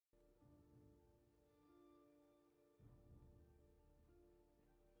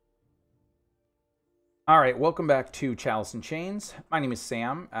All right, welcome back to Chalice and Chains. My name is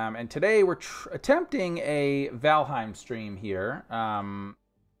Sam, and today we're attempting a Valheim stream here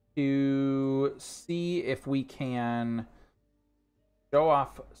to see if we can show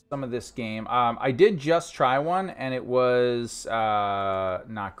off some of this game. I did just try one, and it was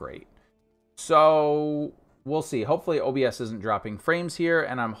not great. So we'll see. Hopefully OBS isn't dropping frames here,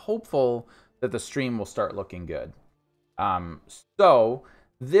 and I'm hopeful that the stream will start looking good. Um, so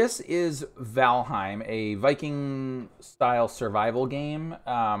this is Valheim, a Viking-style survival game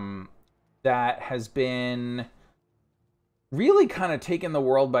that has been really kind of taken the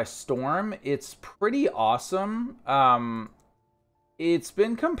world by storm. It's pretty awesome. It's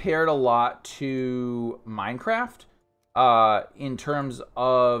been compared a lot to Minecraft in terms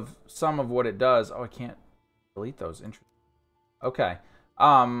of some of what it does. Oh, I can't delete those. Interesting. Okay.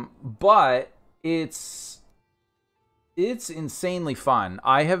 But it's insanely fun.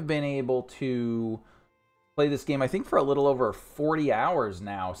 I have been able to play this game, I think, for a little over 40 hours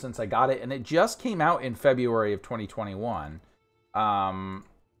now since I got it, and it just came out in February of 2021.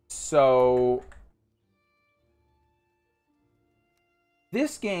 So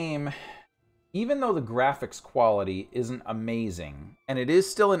this game, even though the graphics quality isn't amazing, and it is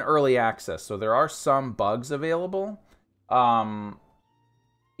still in early access, so there are some bugs available,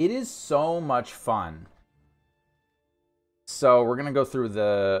 it is so much fun. So we're gonna go through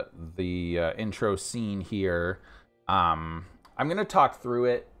the intro scene here. I'm gonna talk through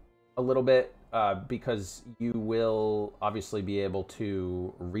it a little bit because you will obviously be able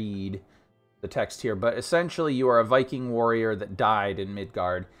to read the text here. But essentially, you are a Viking warrior that died in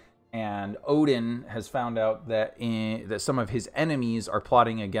Midgard, and Odin has found out that that some of his enemies are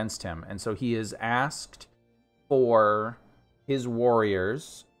plotting against him, and so he has asked for his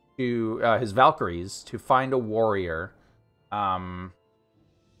warriors to his Valkyries to find a warrior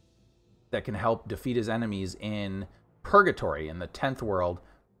that can help defeat his enemies in Purgatory, in the 10th world,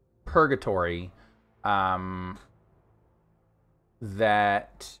 Purgatory, that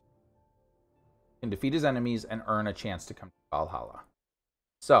can defeat his enemies and earn a chance to come to Valhalla.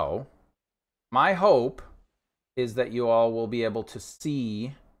 So, my hope is that you all will be able to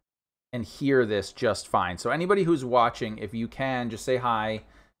see and hear this just fine. So anybody who's watching, if you can, just say hi.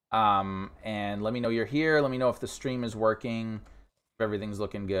 And let me know you're here. Let me know if the stream is working, if everything's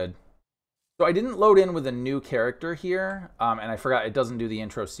looking good. So I didn't load in with a new character here, and I forgot it doesn't do the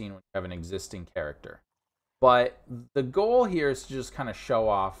intro scene when you have an existing character. But the goal here is to just kind of show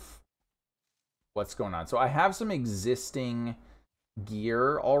off what's going on. So I have some existing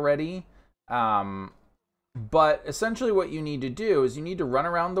gear already, but essentially what you need to do is you need to run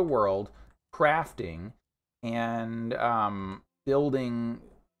around the world crafting and building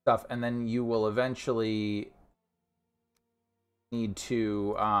stuff, and then you will eventually need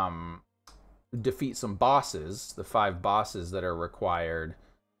to defeat some bosses, the 5 bosses that are required.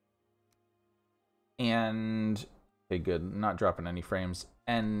 And okay, good, not dropping any frames.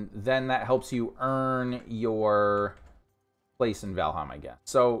 And then that helps you earn your place in Valheim, I guess.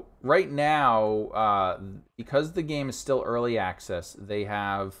 So right now, because the game is still early access, they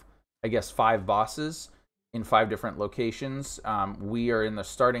have, I guess, 5 bosses in 5 different locations. We are in the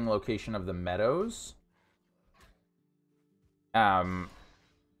starting location of the Meadows. And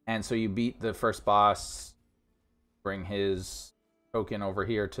so you beat the first boss, bring his token over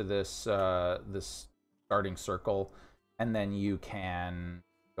here to this this starting circle, and then you can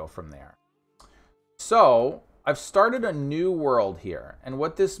go from there. So I've started a new world here, and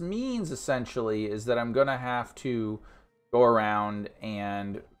what this means essentially is that I'm gonna have to go around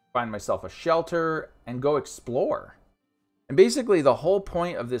and find myself a shelter and go explore. And basically the whole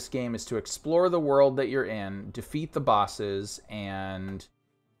point of this game is to explore the world that you're in, defeat the bosses, and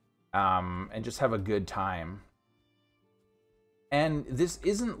just have a good time. And this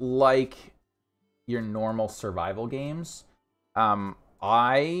isn't like your normal survival games.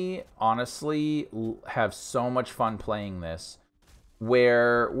 I honestly have so much fun playing this,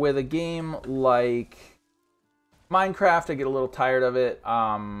 where with a game like Minecraft, I get a little tired of it.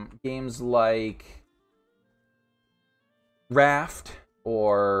 Games like Raft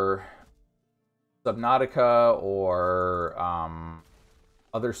or Subnautica or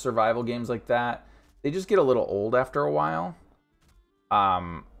other survival games like that, they just get a little old after a while.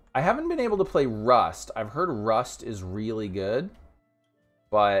 I haven't been able to play Rust. I've heard Rust is really good,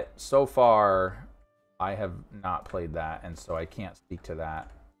 but so far I have not played that, and so I can't speak to that.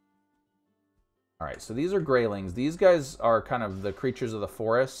 All right, so these are Greylings. These guys are kind of the creatures of the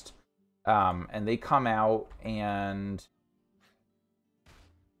forest, and they come out, and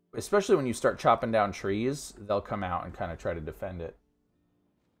especially when you start chopping down trees, they'll come out and kind of try to defend it.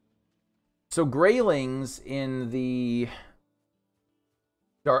 So graylings in the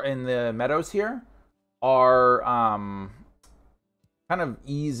meadows here are kind of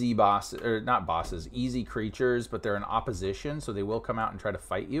easy bosses, or not bosses, easy creatures, but they're in opposition, so they will come out and try to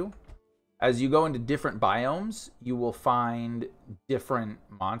fight you. As you go into different biomes, you will find different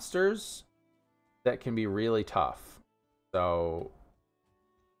monsters that can be really tough. So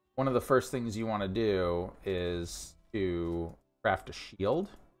one of the first things you want to do is to craft a shield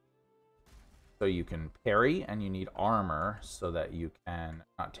so you can parry, and you need armor so that you can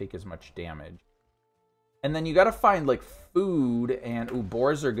not take as much damage. And then you got to find like food, and ooh,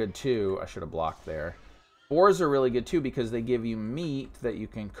 boars are good too. I should have blocked there. Boars are really good too because they give you meat that you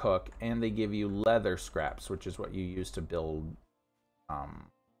can cook, and they give you leather scraps, which is what you use to build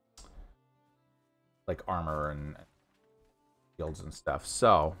like armor and shields and stuff.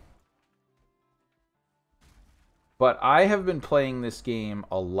 So, but I have been playing this game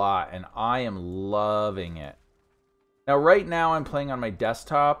a lot, and I am loving it. Now, right now, I'm playing on my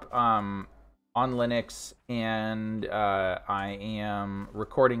desktop on Linux, and I am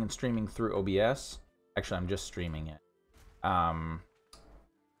recording and streaming through OBS. Actually, I'm just streaming it.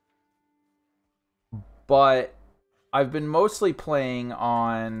 But I've been mostly playing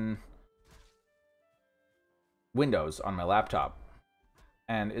on Windows on my laptop,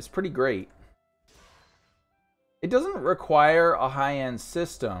 and it's pretty great. It doesn't require a high-end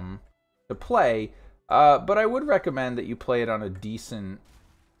system to play, but I would recommend that you play it on a decent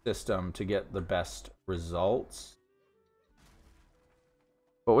system to get the best results.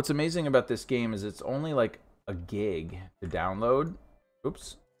 But what's amazing about this game is it's only like a gig to download.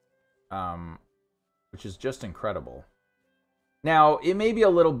 Oops. Which is just incredible. Now, it may be a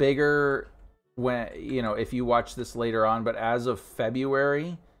little bigger when, you know, if you watch this later on, but as of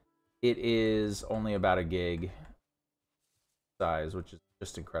February, it is only about a gig size, which is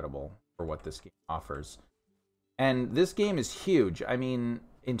just incredible for what this game offers. And this game is huge. I mean,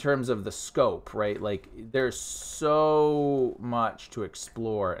 in terms of the scope, right? Like, there's so much to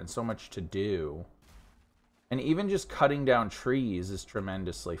explore and so much to do. And even just cutting down trees is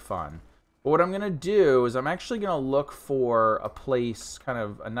tremendously fun. But what I'm going to do is I'm actually going to look for a place, kind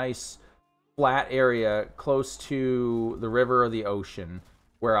of a nice flat area close to the river or the ocean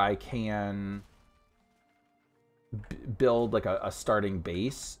where I can build like a starting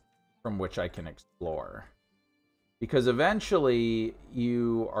base from which I can explore. Because eventually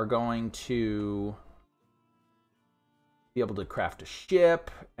you are going to be able to craft a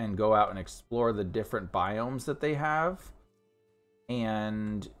ship and go out and explore the different biomes that they have.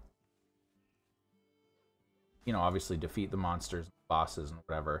 And, you know, obviously defeat the monsters, bosses, and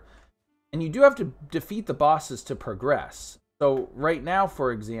whatever. And you do have to defeat the bosses to progress. So right now,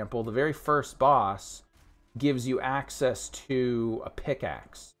 for example, the very first boss gives you access to a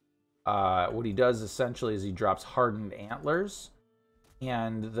pickaxe. What he does essentially is he drops hardened antlers,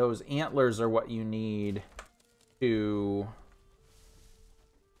 and those antlers are what you need to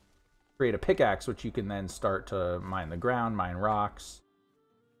create a pickaxe, which you can then start to mine the ground, mine rocks,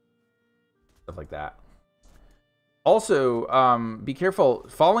 stuff like that. Also, be careful.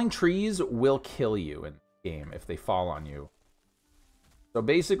 Falling trees will kill you in the game if they fall on you. So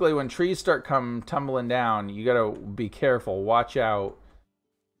basically, when trees start tumbling down, you gotta be careful. Watch out.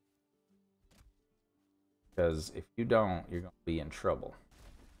 Because if you don't, you're going to be in trouble.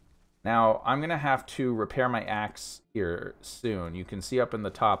 Now, I'm going to have to repair my axe here soon. You can see up in the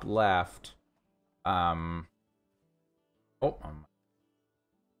top left. Weight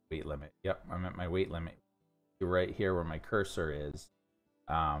limit. Yep, I'm at my weight limit. Right here where my cursor is.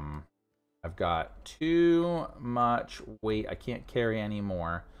 I've got too much weight. I can't carry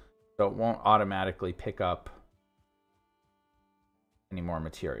anymore. So it won't automatically pick up any more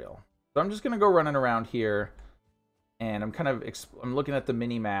material. So I'm just going to go running around here, and I'm kind of I'm looking at the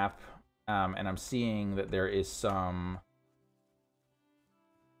mini map, and I'm seeing that there is some,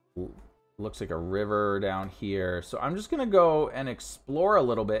 looks like a river down here. So I'm just going to go and explore a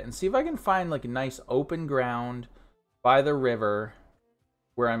little bit and see if I can find like a nice open ground by the river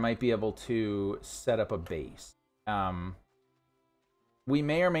where I might be able to set up a base. We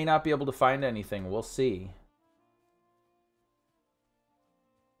may or may not be able to find anything. We'll see.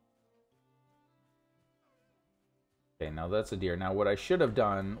 Okay, now that's a deer. Now what I should have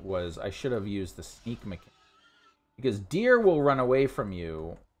done was I should have used the sneak mechanic. Because deer will run away from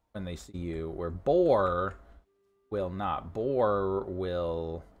you when they see you, where boar will not. Boar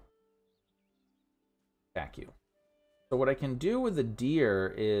will attack you. So what I can do with the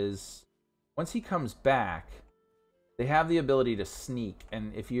deer is, once he comes back, they have the ability to sneak.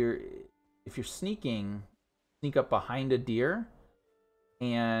 And if you're sneaking, sneak up behind a deer,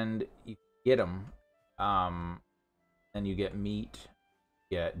 and you get them, and you get meat,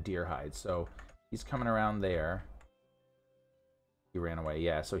 get deer hide. So he's coming around there. He ran away.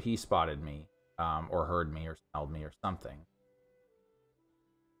 Yeah, so he spotted me, or heard me, or smelled me, or something.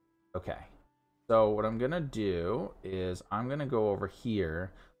 Okay. So what I'm going to do is I'm going to go over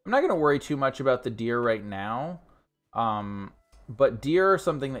here. I'm not going to worry too much about the deer right now. But deer are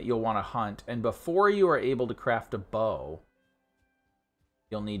something that you'll want to hunt. And before you are able to craft a bow,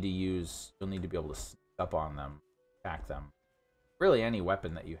 you'll need to be able to sneak up on them, attack them. Really any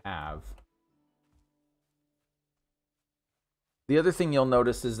weapon that you have. The other thing you'll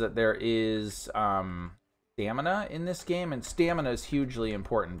notice is that there is stamina in this game, and stamina is hugely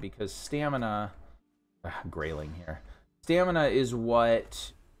important because stamina, grayling here. Stamina is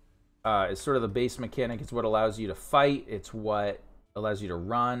what is sort of the base mechanic. It's what allows you to fight. It's what allows you to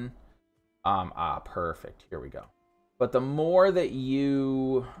run. Perfect. Here we go. But the more that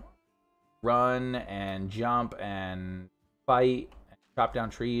you run and jump and fight and chop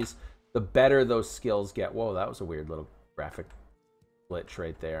down trees, the better those skills get. Whoa, that was a weird little graphic glitch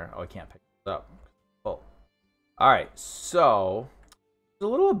right there. Oh, I can't pick this up. Oh. Alright, so there's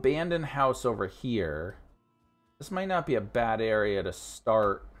a little abandoned house over here. This might not be a bad area to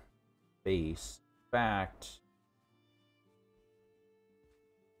start base. In fact,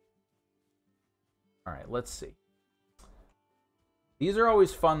 alright, let's see. These are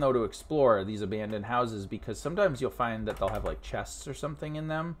always fun, though, to explore, these abandoned houses, because sometimes you'll find that they'll have, like, chests or something in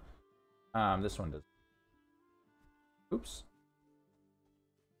them. This one does. Oops.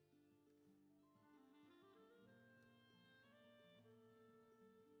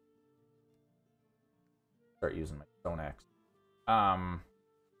 Start using my stone axe.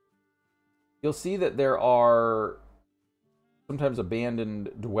 You'll see that there are sometimes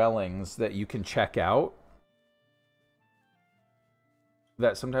abandoned dwellings that you can check out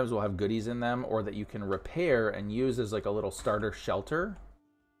that sometimes will have goodies in them, or that you can repair and use as like a little starter shelter.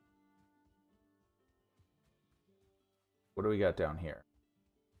 What do we got down here?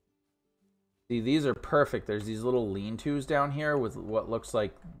 See, these are perfect. There's these little lean-tos down here with what looks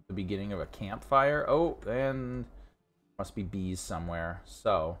like the beginning of a campfire. Oh, and must be bees somewhere.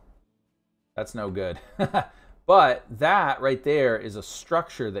 So that's no good. But that right there is a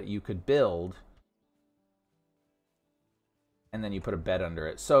structure that you could build, and then you put a bed under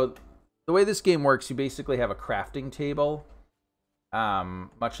it. So the way this game works, you basically have a crafting table,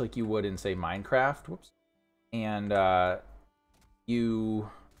 much like you would in, say, Minecraft. Whoops. And you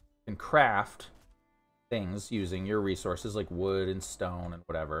can craft things using your resources like wood and stone and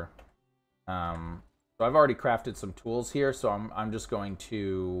whatever. So I've already crafted some tools here, so I'm just going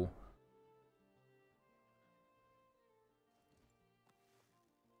to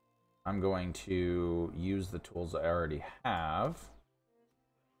use the tools I already have.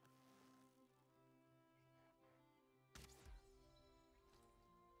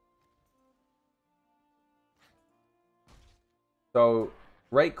 So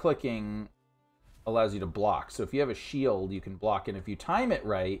right-clicking allows you to block. So if you have a shield, you can block, and if you time it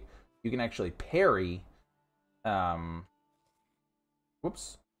right, you can actually parry.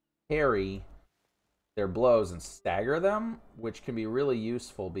 Parry their blows and stagger them, which can be really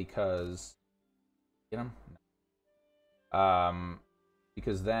useful because, get them? No.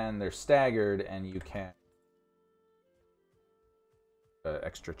 Because then they're staggered and you can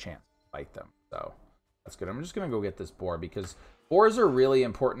extra chance to fight them. So that's good. I'm just gonna go get this boar because boars are really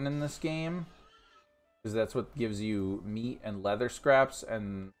important in this game, because that's what gives you meat and leather scraps,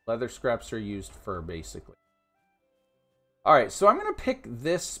 and leather scraps are used for basically. All right, so I'm going to pick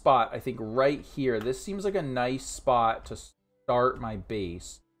this spot, I think, right here. This seems like a nice spot to start my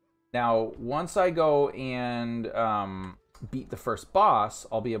base. Now, once I go and beat the first boss,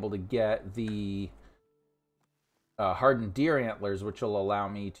 I'll be able to get the hardened deer antlers, which will allow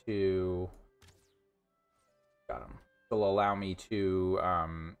me to... Got them. Will allow me to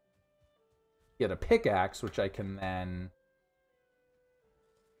get a pickaxe, which I can then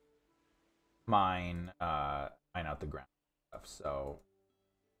mine out the ground stuff. So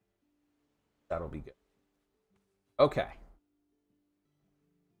that'll be good. Okay.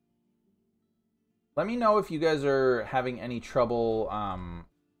 Let me know if you guys are having any trouble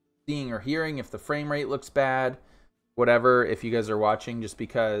seeing or hearing, if the frame rate looks bad, whatever, if you guys are watching, just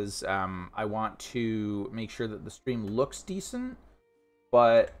because I want to make sure that the stream looks decent,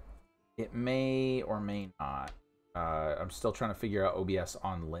 but it may or may not. I'm still trying to figure out OBS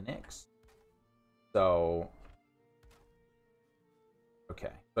on Linux. So,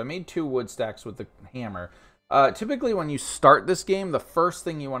 okay. So I made 2 wood stacks with the hammer. Typically when you start this game, the first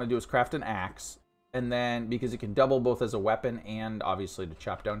thing you want to do is craft an axe. And then, because it can double both as a weapon and obviously to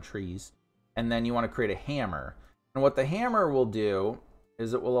chop down trees. and then you want to create a hammer. And what the hammer will do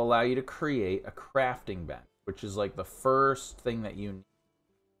is it will allow you to create a crafting bench, which is like the first thing that you need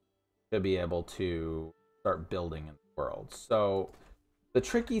to be able to start building in the world. So the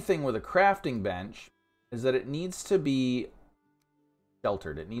tricky thing with a crafting bench is that it needs to be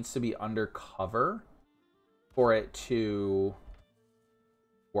sheltered. It needs to be under cover for it to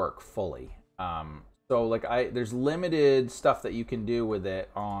work fully. So like there's limited stuff that you can do with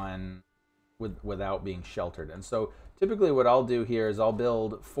it without being sheltered. And so typically what I'll do here is I'll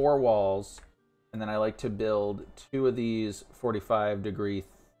build 4 walls, and then I like to build 2 of these 45-degree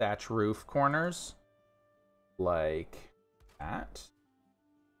thatch roof corners like that.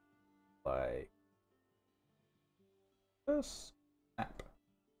 Like this. Snap.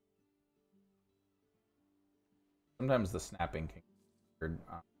 Sometimes the snapping can be weird.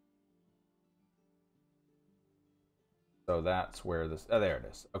 So that's where this... Oh, there it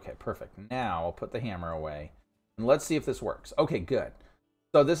is. Okay, perfect. Now I'll put the hammer away. And let's see if this works. Okay, good.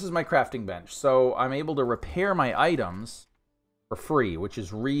 So this is my crafting bench. So I'm able to repair my items for free, which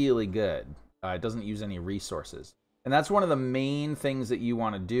is really good. It doesn't use any resources. And that's one of the main things that you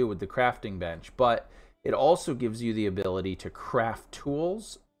want to do with the crafting bench. But it also gives you the ability to craft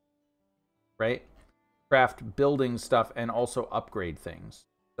tools, right? Craft building stuff and also upgrade things.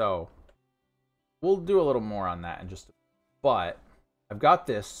 So we'll do a little more on that in just a minute. But I've got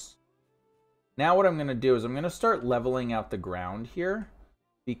this. Now what I'm going to do is I'm going to start leveling out the ground here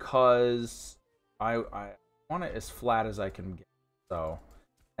because I want it as flat as I can get. So,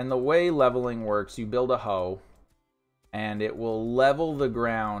 and the way leveling works, you build a hoe and it will level the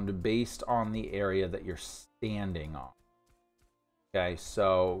ground based on the area that you're standing on. Okay,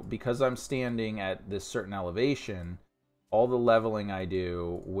 so because I'm standing at this certain elevation, all the leveling I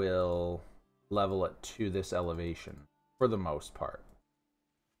do will level it to this elevation for the most part.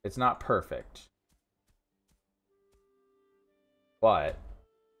 It's not perfect, but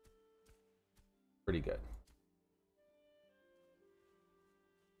pretty good.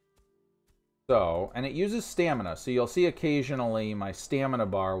 So, and it uses stamina, so you'll see occasionally my stamina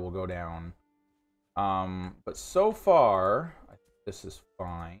bar will go down. But so far, I think this is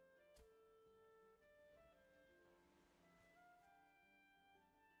fine.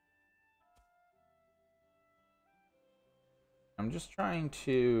 I'm just trying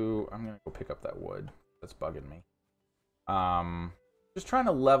to... I'm going to go pick up that wood. That's bugging me. Just trying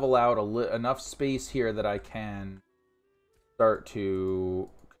to level out enough space here that I can start to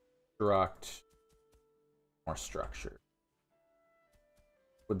construct more structure.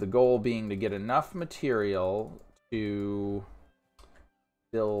 With the goal being to get enough material to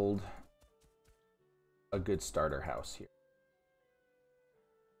build a good starter house here.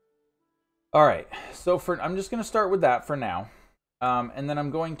 All right, so I'm just going to start with that for now. And then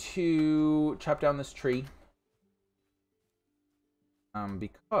I'm going to chop down this tree.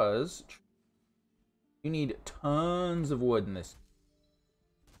 Because you need tons of wood in this.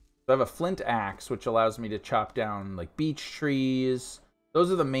 So I have a flint axe, which allows me to chop down like beech trees.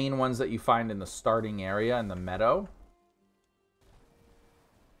 Those are the main ones that you find in the starting area in the meadow.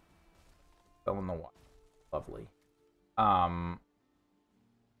 Fell in the water. Lovely.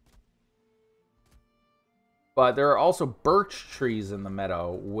 But there are also birch trees in the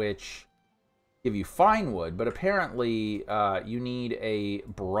meadow, which give you fine wood. But apparently, you need a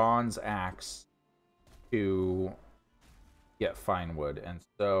bronze axe to get fine wood. And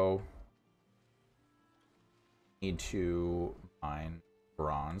so, you need to mine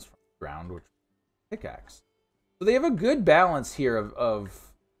bronze from the ground, which is a pickaxe. So they have a good balance here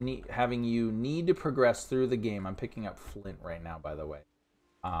of having you need to progress through the game. I'm picking up flint right now, by the way.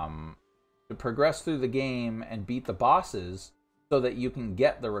 To progress through the game and beat the bosses so that you can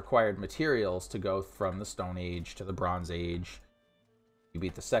get the required materials to go from the Stone Age to the Bronze Age. You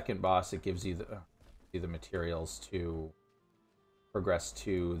beat the second boss, it gives you the materials to progress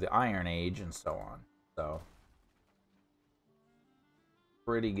to the Iron Age and so on. So,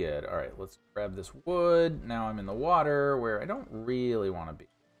 pretty good. All right, let's grab this wood. Now I'm in the water where I don't really want to be.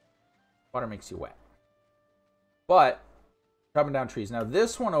 Water makes you wet. But chopping down trees. Now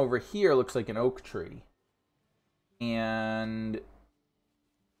this one over here looks like an oak tree. And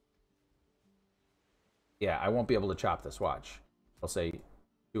yeah, I won't be able to chop this, watch. I'll say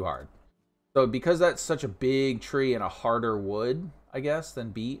too hard. So because that's such a big tree and a harder wood, I guess,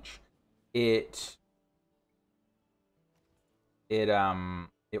 than beech, it let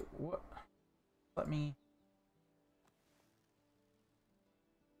me...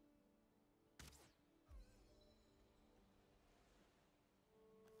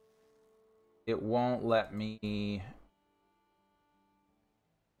 It won't let me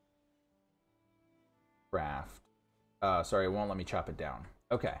craft. Sorry, it won't let me chop it down.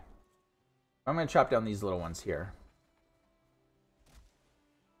 Okay. I'm going to chop down these little ones here.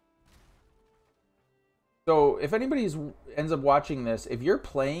 So if anybody ends up watching this, if you're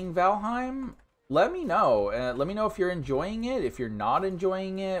playing Valheim, let me know. Let me know if you're enjoying it, if you're not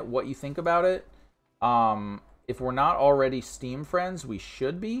enjoying it, what you think about it. If we're not already Steam friends, we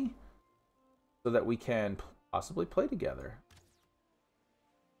should be, so that we can possibly play together.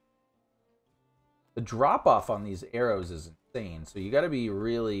 The drop-off on these arrows is insane, so you got to be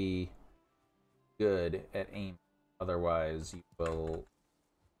really good at aim. Otherwise, you will be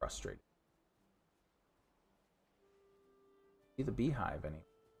frustrated. See the beehive anyway.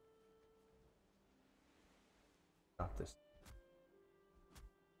 Stop this.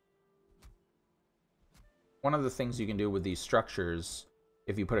 One of the things you can do with these structures,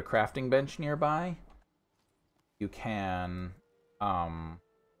 if you put a crafting bench nearby, you can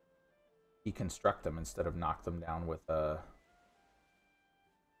deconstruct them instead of knock them down with a...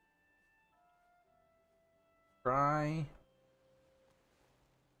 Try...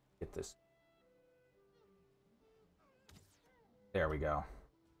 Get this. There we go.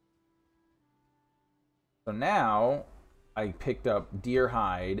 So now I picked up deer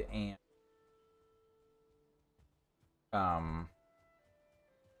hide and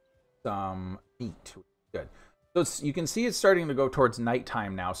some meat. Good. So you can see it's starting to go towards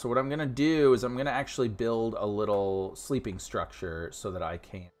nighttime now. So what I'm going to do is I'm going to actually build a little sleeping structure so that I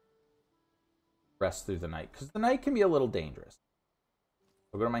can rest through the night. Because the night can be a little dangerous.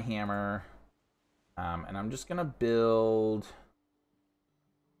 I'll go to my hammer. And I'm just going to build...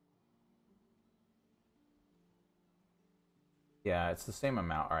 Yeah, it's the same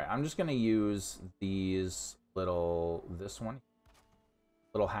amount. All right, I'm just going to use these little... This one.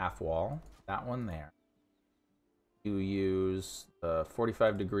 Little half wall. That one there. You use the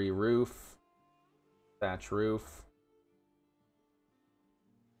 45-degree roof, thatch roof.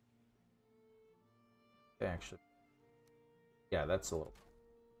 Actually, yeah, that's a little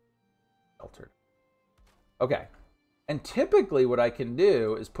sheltered. Okay, and typically what I can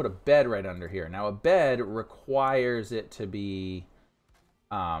do is put a bed right under here. Now, a bed requires it to be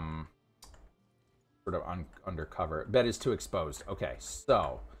sort of undercover. Bed is too exposed. Okay,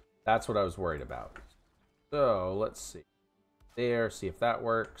 so that's what I was worried about. So let's see. There, see if that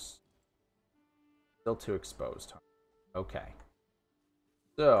works. Still too exposed. Okay.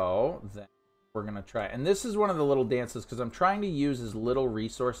 So then we're going to try. And this is one of the little dances because I'm trying to use as little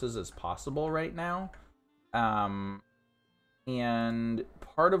resources as possible right now. And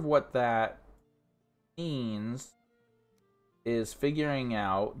part of what that means is figuring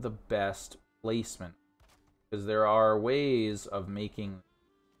out the best placement. Because there are ways of making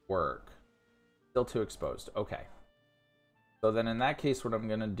it work. Still too exposed. Okay. So then in that case, what I'm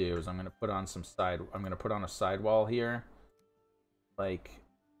going to do is I'm going to put on some I'm going to put on a sidewall here. Like,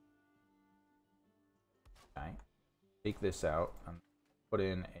 okay. Take this out and put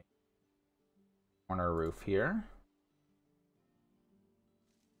in a corner roof here.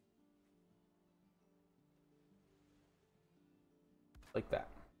 Like that.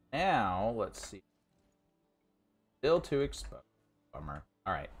 Now, let's see. Still too exposed. Bummer.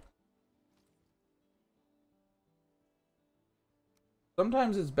 All right.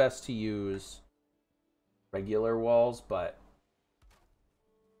 Sometimes it's best to use regular walls, but...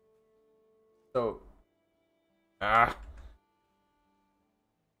 So...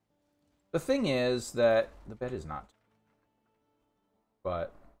 The thing is that the bed is not...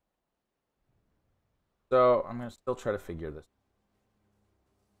 But... So, I'm going to still try to figure this.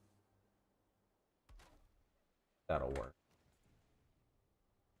 That'll work.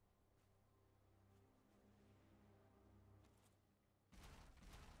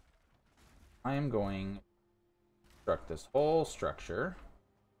 I am going to construct this whole structure.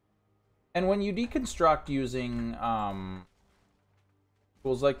 And when you deconstruct using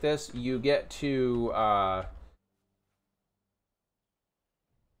tools like this, you get to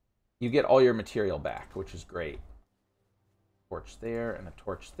you get all your material back, which is great. Torch there and a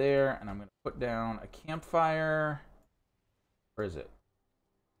torch there, and I'm going to put down a campfire. Where is it?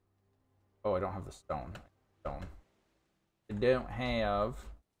 Oh, I don't have the stone. I don't have...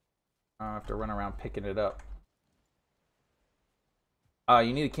 I have to run around picking it up.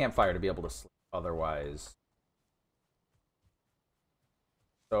 You need a campfire to be able to sleep, otherwise.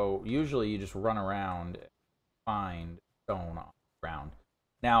 So usually you just run around and find stone on the ground.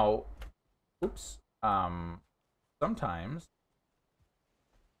 Now, oops. Sometimes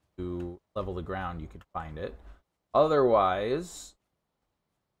to level the ground you can find it. Otherwise,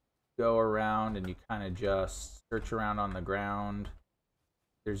 go around and you kind of just search around on the ground.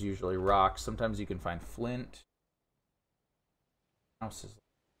 There's usually rocks. Sometimes you can find flint. Mouse is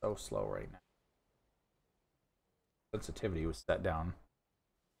so slow right now. Sensitivity was set down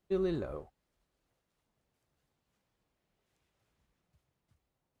really low.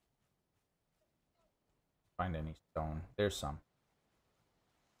 Find any stone. There's some.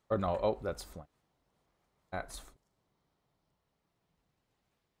 Or no, oh, that's flint. That's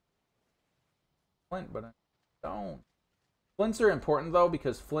flint, but stone. Flints are important though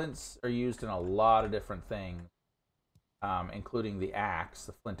because flints are used in a lot of different things, including the axe,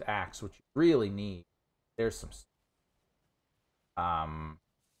 the flint axe, which you really need. There's some,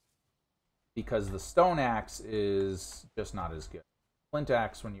 because the stone axe is just not as good. Flint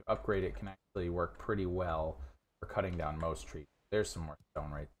axe, when you upgrade it, can actually work pretty well for cutting down most trees. There's some more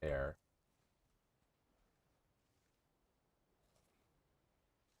stone right there.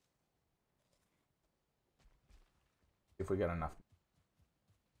 If we got enough.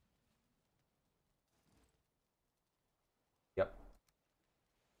 Yep.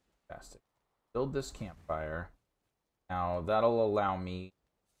 Fantastic. Build this campfire. Now that'll allow me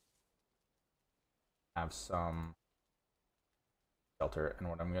to have some shelter. And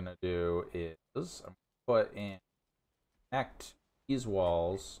what I'm gonna do is I'm gonna put in, connect these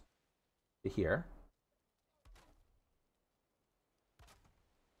walls to here.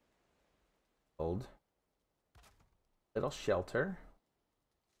 Build little shelter.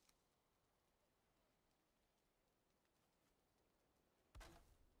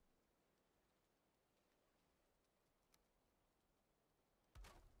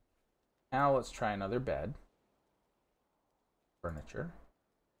 Now let's try another bed. Furniture.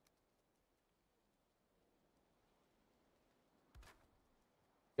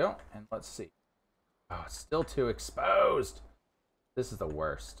 Go, and let's see. Oh, it's still too exposed. This is the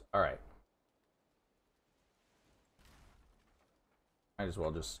worst. All right. Might as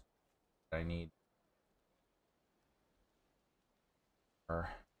well just, I need.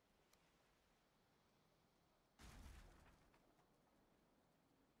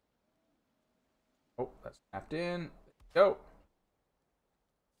 Oh, that's snapped in. Go.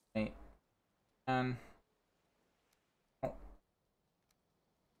 8, 10. Oh.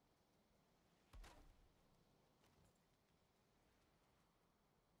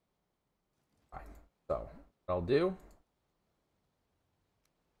 Fine. So, what I'll do,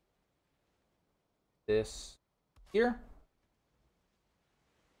 this here.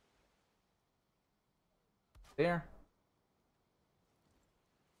 There.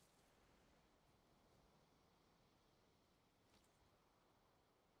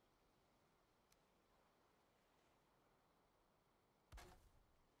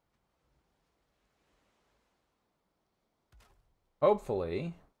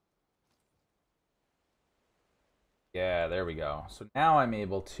 Hopefully. Yeah, there we go. So now I'm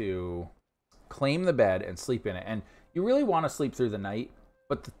able to claim the bed and sleep in it. And you really want to sleep through the night.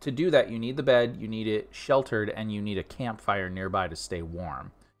 But to do that, you need the bed, you need it sheltered, and you need a campfire nearby to stay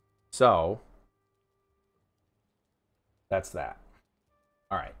warm. So, that's that.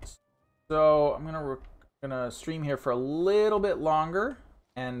 All right. So, I'm gonna stream here for a little bit longer.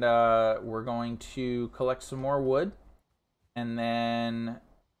 And we're going to collect some more wood. And then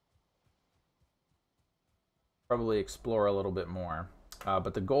probably explore a little bit more.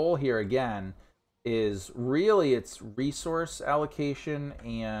 But the goal here, again, is really it's resource allocation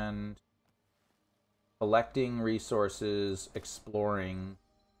and collecting resources, exploring.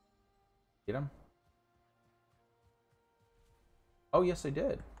 Get them? Oh, yes, I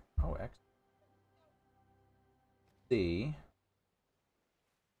did. Oh, excellent. See.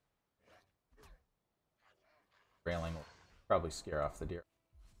 Railing will probably scare off the deer.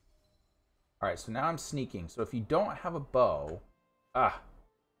 All right, so now I'm sneaking. So if you don't have a bow,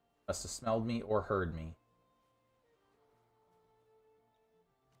 must have smelled me or heard me.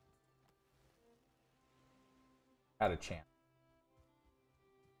 Had a chance.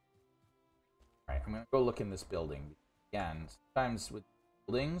 All right, I'm gonna go look in this building again. Sometimes with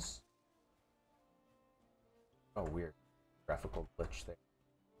buildings, oh weird, graphical glitch there.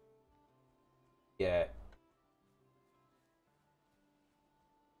 Yeah.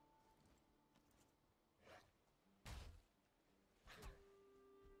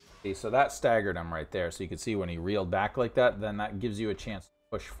 Okay, so that staggered him right there. So you can see when he reeled back like that, then that gives you a chance to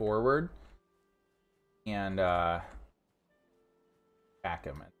push forward and attack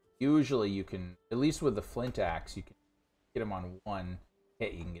him. And usually you can, at least with the flint axe, you can get him on one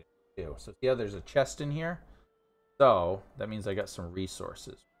hit, you can get him two. So yeah, there's a chest in here. So that means I got some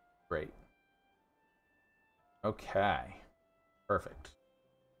resources. Great. Okay. Perfect.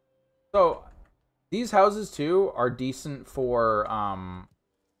 So these houses too are decent for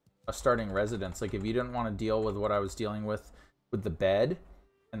a starting residence. Like if you didn't want to deal with what I was dealing with the bed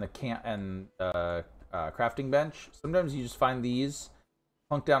and the crafting bench, sometimes you just find these,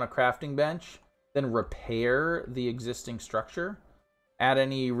 plunk down a crafting bench, then repair the existing structure. Add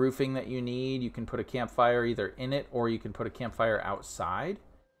any roofing that you need. You can put a campfire either in it or you can put a campfire outside.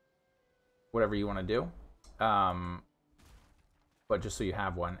 Whatever you want to do. But just so you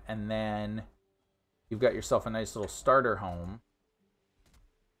have one. And then you've got yourself a nice little starter home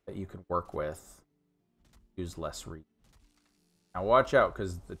that you can work with. Use less reed. Now watch out,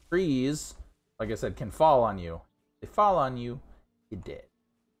 because the trees, like I said, can fall on you. If they fall on you, you're dead.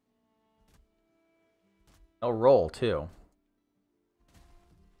 They'll roll too.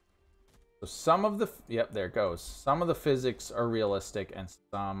 So some of the, yep, there it goes. Some of the physics are realistic and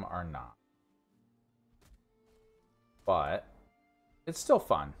some are not. But it's still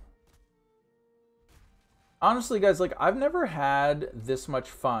fun. Honestly, guys, like, I've never had this much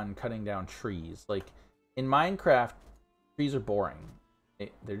fun cutting down trees. Like, in Minecraft, trees are boring.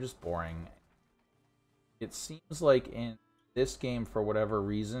 They're just boring. It seems like in this game, for whatever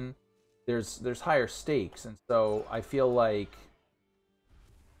reason, there's higher stakes. And so I feel like...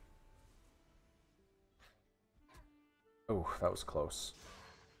 Oh, that was close.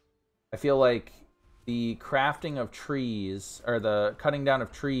 I feel like the crafting of trees, or the cutting down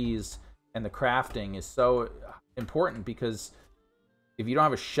of trees and the crafting is so important, because if you don't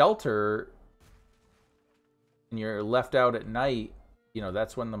have a shelter and you're left out at night, you know,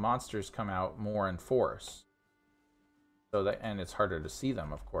 that's when the monsters come out more in force. So that, and it's harder to see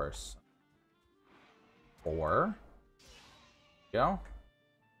them, of course. Or, you know?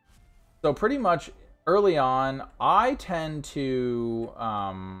 So pretty much early on, I tend to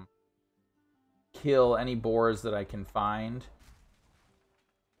kill any boars that I can find.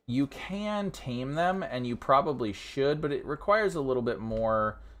 You can tame them, and you probably should, but it requires a little bit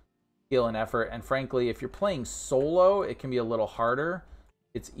more skill and effort. And frankly, if you're playing solo, it can be a little harder.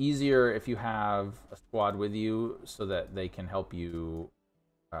 It's easier if you have a squad with you so that they can help you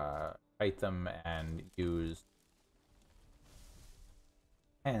fight them and use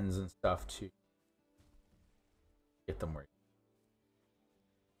pens and stuff to get them where you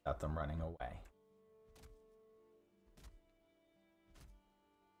got them running away.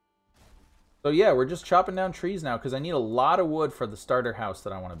 So yeah, we're just chopping down trees now because I need a lot of wood for the starter house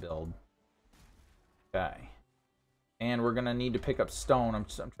that I want to build. Okay. And we're going to need to pick up stone. I'm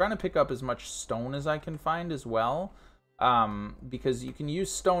trying to pick up as much stone as I can find as well. Because you can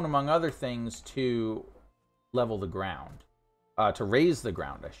use stone, among other things, to level the ground. To raise the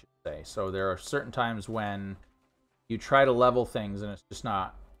ground, I should say. So there are certain times when you try to level things and it's just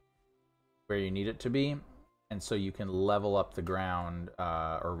not where you need it to be. And so you can level up the ground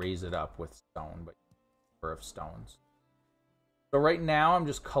or raise it up with stone, but number of stones. So right now I'm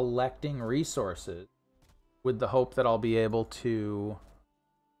just collecting resources with the hope that I'll be able to...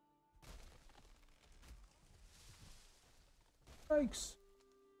 Yikes.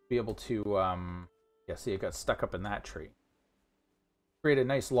 Be able to, yeah, see, it got stuck up in that tree. Create a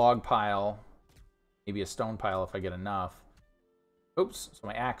nice log pile. Maybe a stone pile if I get enough. Oops, so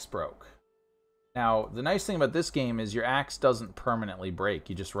my axe broke. Now, the nice thing about this game is your axe doesn't permanently break.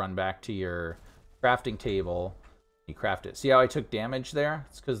 You just run back to your crafting table, you craft it. See how I took damage there?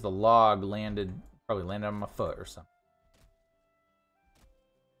 It's because the log probably landed on my foot or something.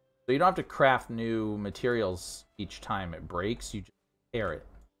 So you don't have to craft new materials each time it breaks. You just tear it.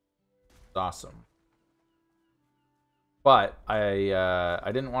 It's awesome. But I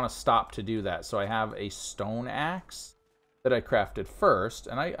didn't want to stop to do that, so I have a stone axe that I crafted first,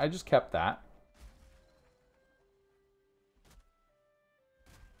 and I just kept that.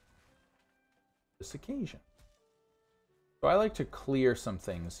 This occasion. So I like to clear some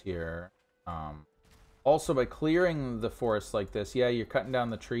things here. Also, by clearing the forest like this, yeah, you're cutting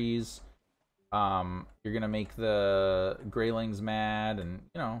down the trees. You're going to make the Greylings mad, and,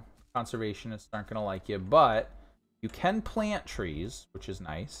 you know, conservationists aren't going to like you, but you can plant trees, which is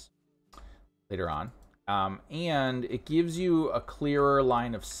nice, later on. And it gives you a clearer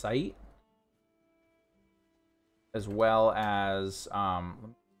line of sight, as well as...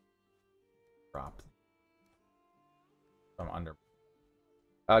 drop. I'm under.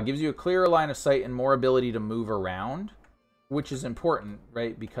 Gives you a clearer line of sight and more ability to move around, which is important,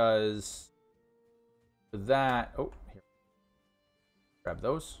 right? Because with that, oh, here, grab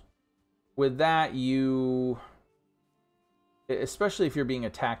those. With that, you, especially if you're being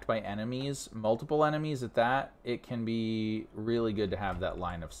attacked by enemies, multiple enemies at that, it can be really good to have that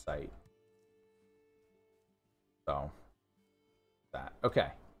line of sight. So, that, okay.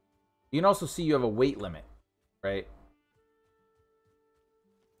 You can also see you have a weight limit, right?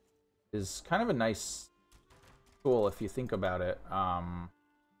 is kind of a nice tool if you think about it. Kind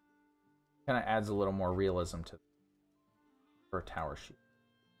of adds a little more realism to for a tower shield.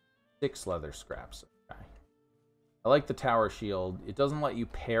 6 leather scraps. Okay. I like the tower shield. It doesn't let you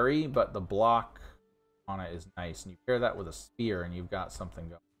parry, but the block on it is nice. And you pair that with a spear and you've got something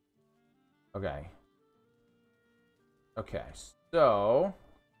going. Okay. Okay, so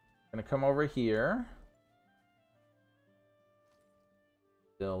I'm going to come over here.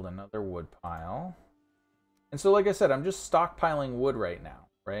 Build another wood pile. And so, like I said, I'm just stockpiling wood right now,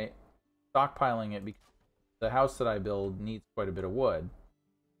 right? Stockpiling it because the house that I build needs quite a bit of wood.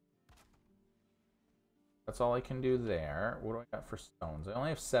 That's all I can do there. What do I got for stones? I only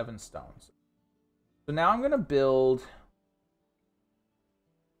have 7 stones. So now I'm going to build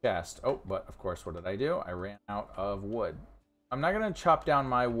chest. Oh, but of course, what did I do? I ran out of wood. I'm not going to chop down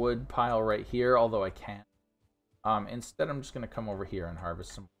my wood pile right here, although I can. Instead, I'm just going to come over here and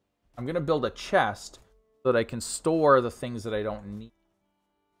harvest some. I'm going to build a chest so that I can store the things that I don't need.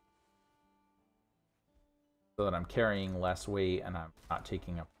 So that I'm carrying less weight and I'm not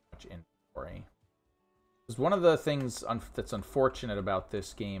taking up much inventory. Because one of the things that's unfortunate about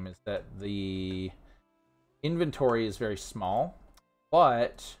this game is that the inventory is very small.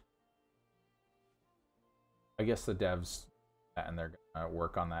 But I guess the devs, and they're going to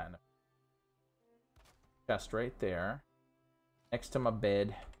work on that. Chest right there. Next to my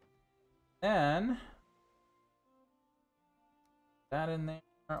bed. Then that in there.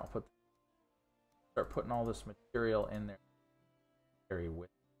 I'll start putting all this material in there. Carry with.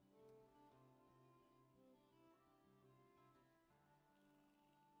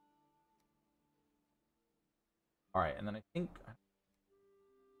 All right, and then I think.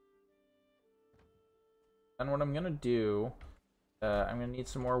 And what I'm gonna do, I'm gonna need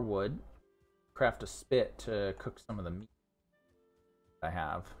some more wood. Craft a spit to cook some of the meat I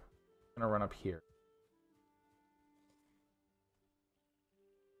have. I'm gonna run up here.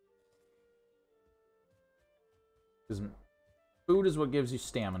 Because food is what gives you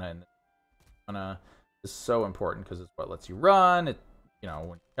stamina, and stamina is so important because it's what lets you run. It, you know,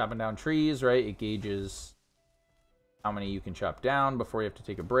 when you're chopping down trees, right? It gauges how many you can chop down before you have to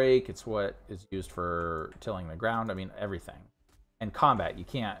take a break. It's what is used for tilling the ground. I mean, everything. And combat, you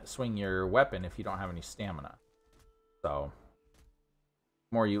can't swing your weapon if you don't have any stamina. So,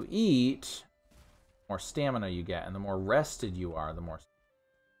 the more you eat, the more stamina you get. And the more rested you are, the more.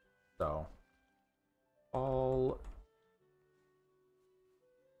 So, all.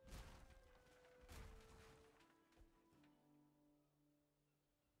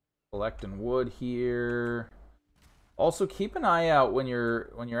 Collecting wood here. Also, keep an eye out when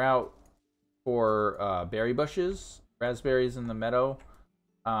you're out for berry bushes, raspberries in the meadow.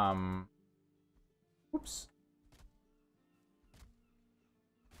 Oops.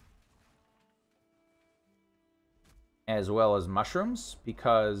 As well as mushrooms,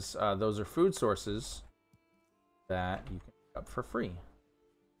 because those are food sources that you can pick up for free.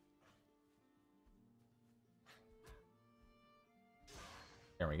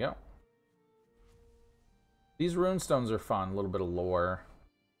 There we go. These runestones are fun, a little bit of lore.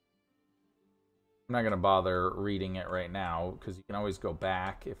 I'm not going to bother reading it right now, because you can always go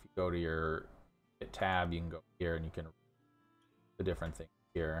back. If you go to your tab, you can go here and you can read the different things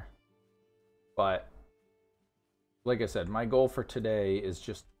here. But, like I said, my goal for today is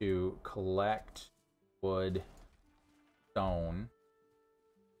just to collect wood, stone,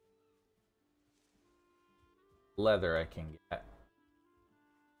 leather I can get,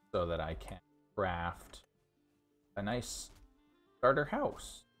 so that I can craft a nice starter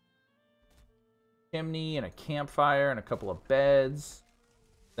house. Chimney and a campfire and a couple of beds.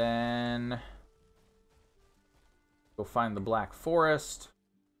 Then go find the Black Forest.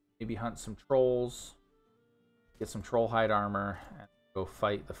 Maybe hunt some trolls. Get some troll hide armor. And go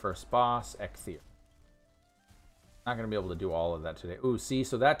fight the first boss, Ecthier. Not going to be able to do all of that today. Ooh, see?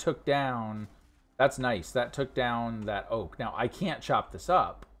 So that took down... That's nice. That took down that oak. Now, I can't chop this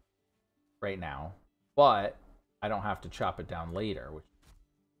up right now. But I don't have to chop it down later.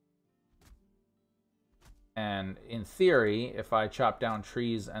 And in theory, if I chop down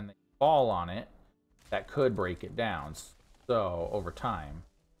trees and they fall on it, that could break it down. So, over time.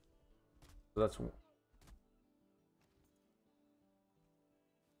 So that's...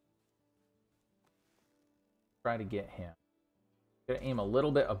 Try to get him. Gotta aim a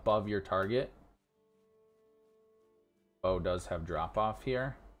little bit above your target. Bow does have drop off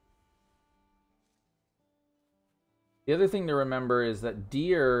here. The other thing to remember is that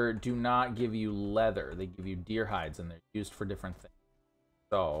deer do not give you leather. They give you deer hides, and they're used for different things.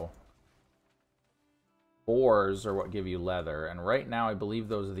 So, boars are what give you leather. And right now, I believe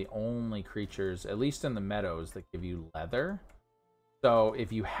those are the only creatures, at least in the meadows, that give you leather. So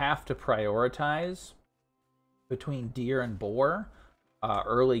if you have to prioritize between deer and boar,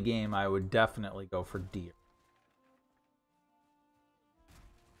 early game, I would definitely go for deer.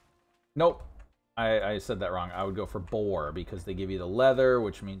 Nope. I said that wrong. I would go for boar because they give you the leather,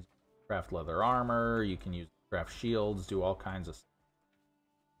 which means you can craft leather armor, you can use craft shields, do all kinds of stuff.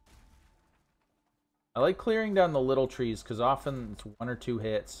 I like clearing down the little trees because often it's 1 or 2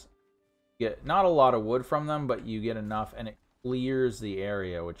 hits. You get not a lot of wood from them, but you get enough and it clears the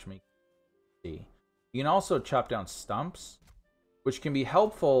area, which makes it see. You can also chop down stumps, which can be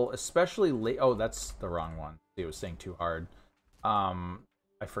helpful, especially late. Oh, that's the wrong one. It was saying too hard.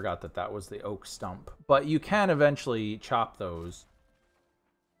 I forgot that that was the oak stump. But you can eventually chop those.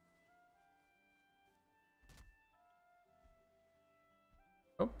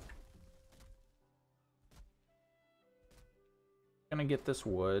 Oh. Gonna get this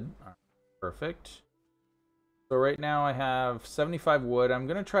wood. Right, perfect. So right now I have 75 wood. I'm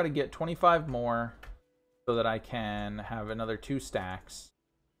gonna try to get 25 more so that I can have another 2 stacks.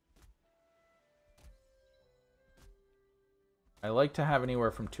 I like to have anywhere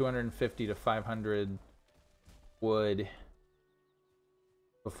from 250 to 500 wood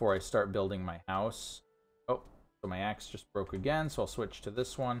before I start building my house. Oh, so my axe just broke again, so I'll switch to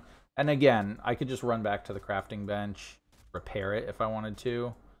this one. And again, I could just run back to the crafting bench, repair it if I wanted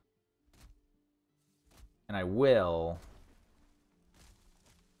to. And I will.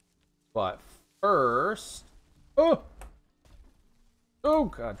 But first... Oh! Oh,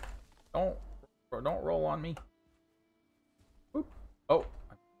 God. Don't roll on me. Oop. Oh.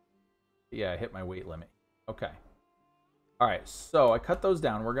 Yeah, I hit my weight limit. Okay. Alright, so I cut those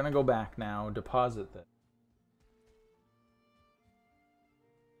down. We're going to go back now, deposit this.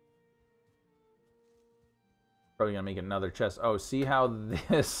 Probably going to make another chest. Oh, see how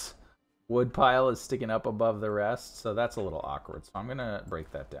this wood pile is sticking up above the rest? So that's a little awkward. So I'm going to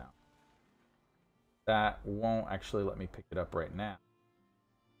break that down. That won't actually let me pick it up right now.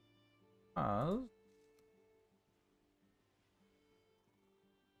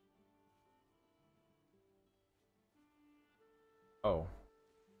 Oh,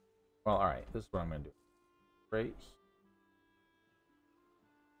 well, alright. This is what I'm going to do. Right.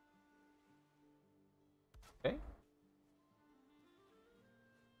 Okay.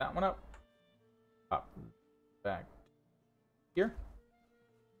 That one up. Up. Back. Here.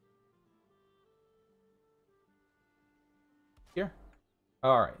 Here.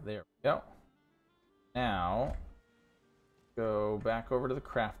 Alright, there we go. Now, go back over to the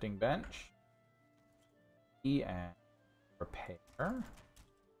crafting bench. And repair.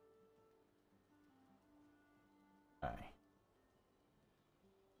 Okay.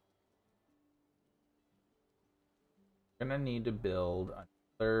 I'm gonna need to build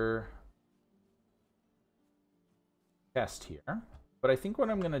another chest here. But I think what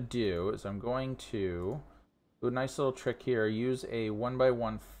I'm gonna do is I'm going to do a nice little trick here. Use a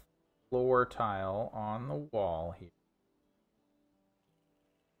 1x1 floor tile on the wall here.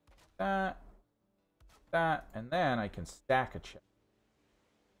 That, and then I can stack a chest.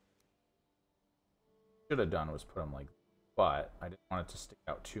 Should have done was put them like, but I didn't want it to stick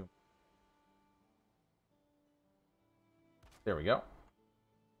out too much. There we go. All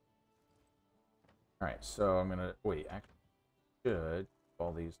right, so I'm gonna wait. Actually, should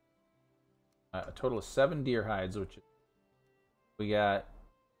all these a total of 7 deer hides, which is, we got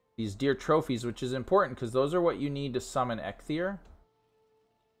these deer trophies, which is important because those are what you need to summon Ecthier.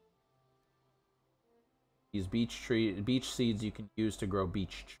 These beech seeds you can use to grow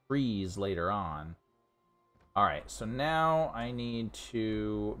beech trees later on. All right, so now I need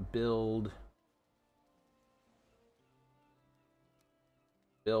to build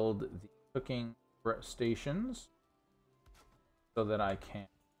the cooking stations so that I can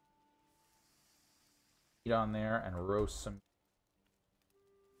eat on there and roast some.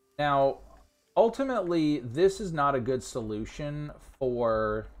 Now, ultimately, this is not a good solution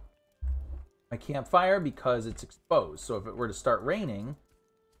for my campfire because it's exposed. So if it were to start raining,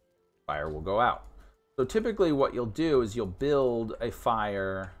 fire will go out. So typically what you'll do is you'll build a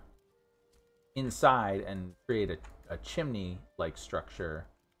fire inside and create a chimney-like structure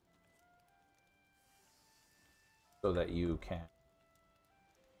so that you can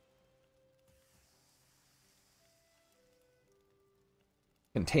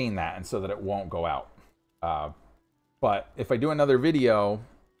contain that and so that it won't go out. But if I do another video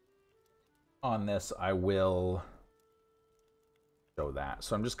on this, I will show that.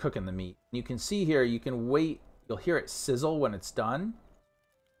 So I'm just cooking the meat. You can see here, you can wait. You'll hear it sizzle when it's done.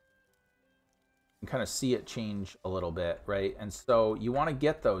 can kind of see it change a little bit, right? And so you want to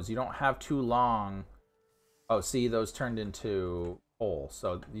get those. You don't have too long. Oh, see, those turned into coal.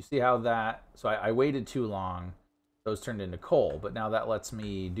 So you see how that, so I waited too long. Those turned into coal, but now that lets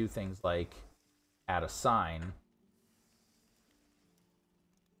me do things like add a sign.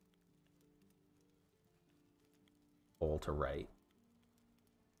 Coal to write.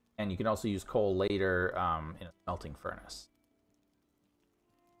 And you can also use coal later in a smelting furnace.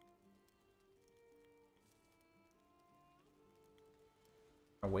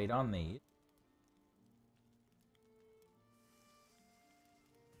 I'll wait on these.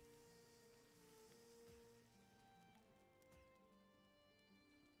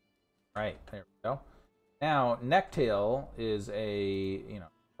 Right, there we go. Now, necktail is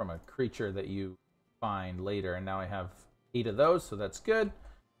from a creature that you find later, and now I have 8 of those, so that's good.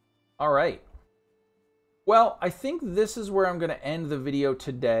 All right. Well, I think this is where I'm going to end the video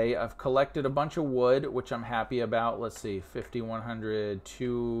today. I've collected a bunch of wood, which I'm happy about. Let's see, 50, 100,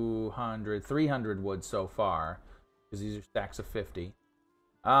 200, 300 wood so far, because these are stacks of 50.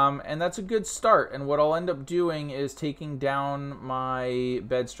 And that's a good start. And what I'll end up doing is taking down my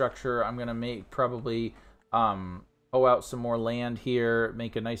bed structure. I'm going to probably hoe out some more land here,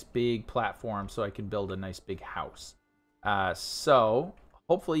 make a nice big platform so I can build a nice big house. So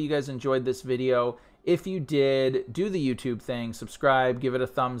hopefully you guys enjoyed this video. If you did, do the YouTube thing, subscribe, give it a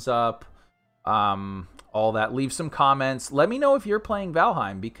thumbs up, all that. Leave some comments. Let me know if you're playing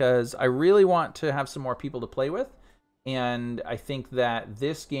Valheim, because I really want to have some more people to play with. And I think that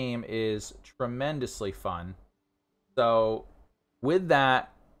this game is tremendously fun. So with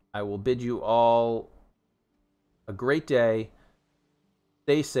that, I will bid you all a great day.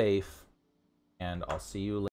 Stay safe, and I'll see you later.